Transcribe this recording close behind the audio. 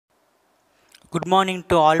Good morning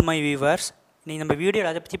to all my viewers. இன்னைக்கு நம்ம வீடியோவில்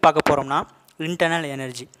அதை பற்றி பார்க்க போகிறோம்னா internal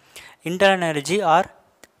energy or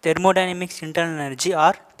thermodynamics internal energy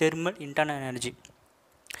or thermal internal energy.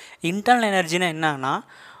 Internal எனர்ஜினா என்னன்னா,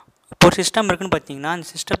 இப்போ ஒரு சிஸ்டம் இருக்குன்னு பார்த்தீங்கன்னா, அந்த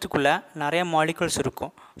சிஸ்டத்துக்குள்ளே நிறைய மாலிகுல்ஸ்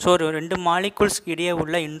இருக்கும். ஸோ ஒரு ரெண்டு மாலிகுல்ஸ் இடையே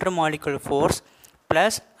உள்ள இன்டர் மாலிகுல் ஃபோர்ஸ்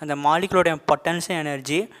ப்ளஸ் அந்த மாலிகுலோடைய பொட்டன்ஷியல்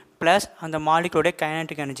எனர்ஜி ப்ளஸ் அந்த மாலிகுலோடைய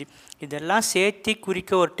கைனடிக் எனர்ஜி, இதெல்லாம் சேர்த்து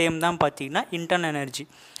குறிக்க ஒரு டேம் தான் பார்த்தீங்கன்னா இன்டர்னல் எனர்ஜி.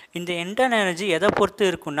 இந்த இன்டர்னல் எனர்ஜி எதை பொறுத்து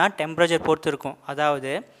இருக்குன்னா டெம்பரேச்சர் பொறுத்து இருக்கும்.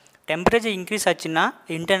 அதாவது டெம்பரேச்சர் இன்க்ரீஸ் ஆச்சுன்னா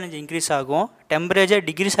இன்டர்னல் எனர்ஜி இன்க்ரீஸ் ஆகும், டெம்பரேச்சர்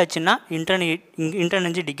டிக்ரீஸ் ஆச்சுன்னா இன்டர்னல்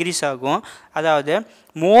எனர்ஜி டிக்ரீஸ் ஆகும். அதாவது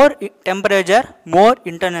மோர் டெம்பரேச்சர் மோர்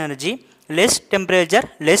internal energy, less temperature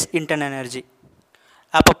less internal energy.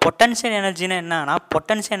 அப்போ பொட்டன்ஷியல் எனர்ஜினா என்னன்னா,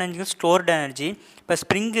 பொட்டன்ஷியல் எனர்ஜி ஸ்டோர்டு எனர்ஜி. இப்போ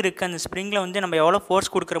ஸ்ப்ரிங் இருக்குது, அந்த ஸ்ப்ரிங்கில் வந்து நம்ம எவ்வளோ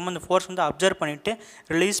ஃபோர்ஸ் கொடுக்குறோமோ அந்த ஃபோர்ஸ் வந்து அப்சர்வ் பண்ணிவிட்டு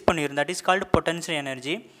ரிலீஸ் பண்ணிடும். That is called potential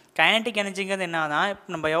energy. Kinetic எனர்ஜிங்கிறது என்னன்னா,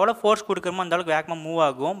 நம்ம எவ்வளோ ஃபோர்ஸ் கொடுக்குறோமோ அந்த அளவுக்கு வேகமாக மூவ்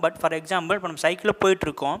ஆகும். பட் ஃபார் எக்ஸாம்பிள், இப்போ நம்ம சைக்கிளில்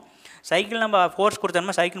போயிட்டுருக்கோம், சைக்கிள் நம்ம ஃபோர்ஸ்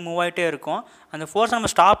கொடுத்தோம்னா சைக்கிள் மூவ் ஆகிட்டே இருக்கும். அந்த ஃபோர்ஸ்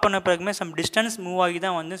நம்ம ஸ்டாப் பண்ண பிறகுமே சம் டிஸ்டன்ஸ் மூவ் ஆகி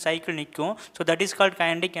தான் வந்து சைக்கிள் நிற்கும். So that is called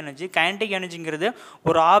kinetic energy. Kinetic எனர்ஜிங்கிறது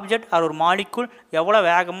ஒரு ஆப்ஜெக்ட் ஆர் ஒரு மாலிகுல் எவ்வளோ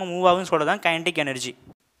வேகமாக மூவ் ஆகும்னு சொல்கிறது தான் கைனடிக் எனர்ஜி.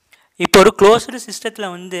 இப்போ ஒரு க்ளோஸ்டு சிஸ்டத்தில்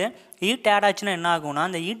வந்து ஹீட் ஆட் ஆச்சுன்னா என்ன ஆகும்னா,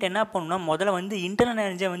 அந்த ஹீட் என்ன பண்ணணும்னா முதல்ல வந்து இன்டர்னல்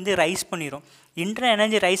எனர்ஜியை வந்து ரைஸ் பண்ணிடும். இன்டர்னல்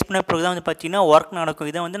எனர்ஜி ரைஸ் பண்ண பிறகு தான் வந்து பார்த்திங்கன்னா ஒர்க் நடக்கும்.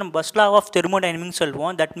 இதை வந்து நம்ம ஃபர்ஸ்ட் லா ஆஃப் தெர்மோடைனமிக்ஸ்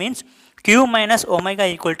சொல்லுவோம். That means Q minus omega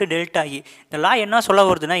equal to delta இ. இந்த லா என்ன சொல்ல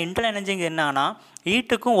வருதுன்னா, இன்டர்னல் எனர்ஜிங்க என்னன்னா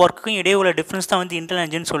ஹீட்டுக்கும் ஒர்க்குக்கும் இடையே உள்ள டிஃப்ரென்ஸ் தான் வந்து இன்டர்னல்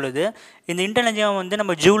எனர்ஜின்னு சொல்லுது. இந்த இன்டர்னல் எனர்ஜியை வந்து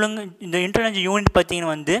நம்ம ஜூலுங்க, இந்த இன்டர்னல் எனர்ஜி யூனிட்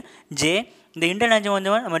பார்த்திங்கன்னா வந்து ஜே. இந்த இன்டர்னல் எனர்ஜி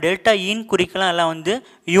வந்து நம்ம டெல்டா ஈன்னு குறிக்கலாம், எல்லாம் வந்து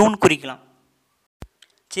யூன்னு குறிக்கலாம்.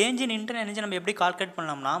 சேஞ்ச் இன் இன்டர்னல் எனர்ஜி நம்ம எப்படி கால்குலேட்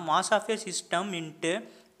பண்ணலாம்னா, mass of A system into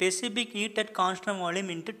specific heat at constant volume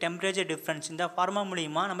into temperature difference, இந்த ஃபார்முலா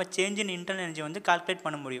மூலிமா நம்ம சேஞ்ச் இன் இன்டர்னல் எனர்ஜி வந்து கால்குலேட்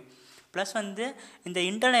பண்ண முடியும். ப்ளஸ் வந்து இந்த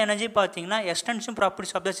இன்டர்னல் எனர்ஜி பார்த்திங்கன்னா extension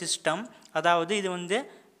properties of the system. அதாவது இது வந்து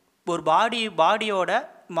ஒரு பாடியோட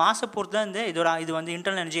மாசை பொறுத்து தான் இது வந்து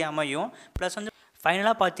இன்டர்னல் எனர்ஜி அமையும். ப்ளஸ் வந்து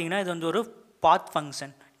ஃபைனலாக பார்த்திங்கன்னா இது வந்து ஒரு பாத்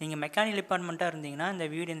ஃபங்க்ஷன். நீங்கள் மெக்கானிக்கல் டிபார்ட்மெண்ட்டாக இருந்தீங்கன்னா இந்த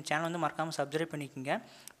சேனல் வந்து மறக்காமல் சப்ஸ்கிரைப் பண்ணிக்கோங்க.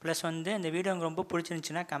 ப்ளஸ் வந்து இந்த வீடியோ உங்களுக்கு ரொம்ப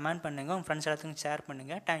பிடிச்சிருந்துச்சின்னா கமெண்ட் பண்ணுங்கள், உங்கள் ஃப்ரெண்ட்ஸ் எல்லாத்துக்கும் ஷேர்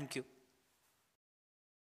பண்ணுங்கள். தேங்க்யூ.